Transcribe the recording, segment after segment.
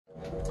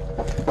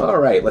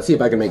Alright, let's see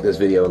if I can make this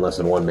video in less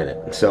than 1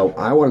 minute. So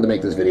I wanted to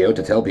make this video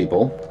to tell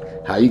people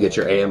how you get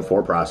your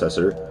AM4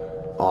 processor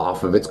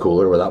off of its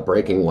cooler without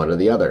breaking one or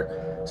the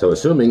other. So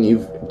assuming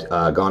you've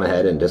gone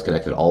ahead and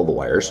disconnected all the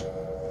wires,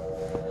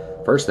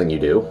 first thing you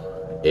do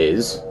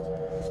is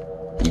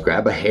you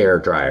grab a hair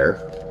dryer,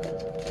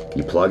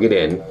 you plug it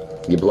in,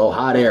 you blow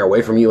hot air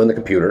away from you and the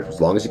computer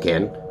as long as you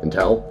can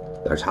until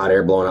there's hot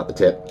air blowing out the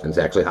tip and it's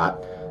actually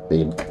hot. Then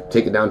you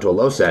take it down to a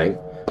low setting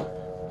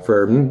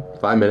for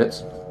 5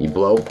 minutes. You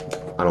blow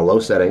on a low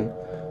setting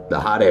the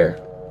hot air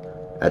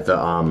at the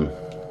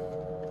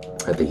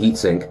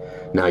heatsink.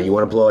 Now you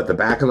want to blow at the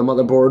back of the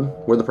motherboard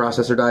where the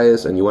processor die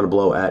is, and you want to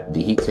blow at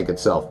the heatsink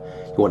itself.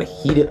 You want to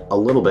heat it a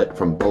little bit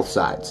from both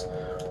sides.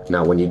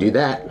 Now when you do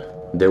that,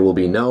 there will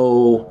be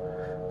no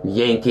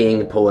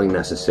yanking, pulling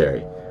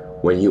necessary.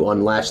 When you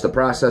unlatch the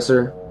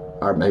processor,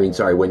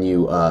 when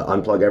you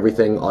unplug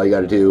everything, all you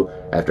got to do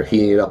after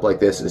heating it up like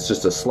this is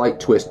just a slight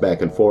twist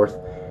back and forth,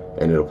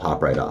 and it'll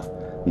pop right off.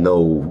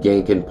 No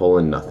yanking,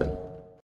 pulling, nothing.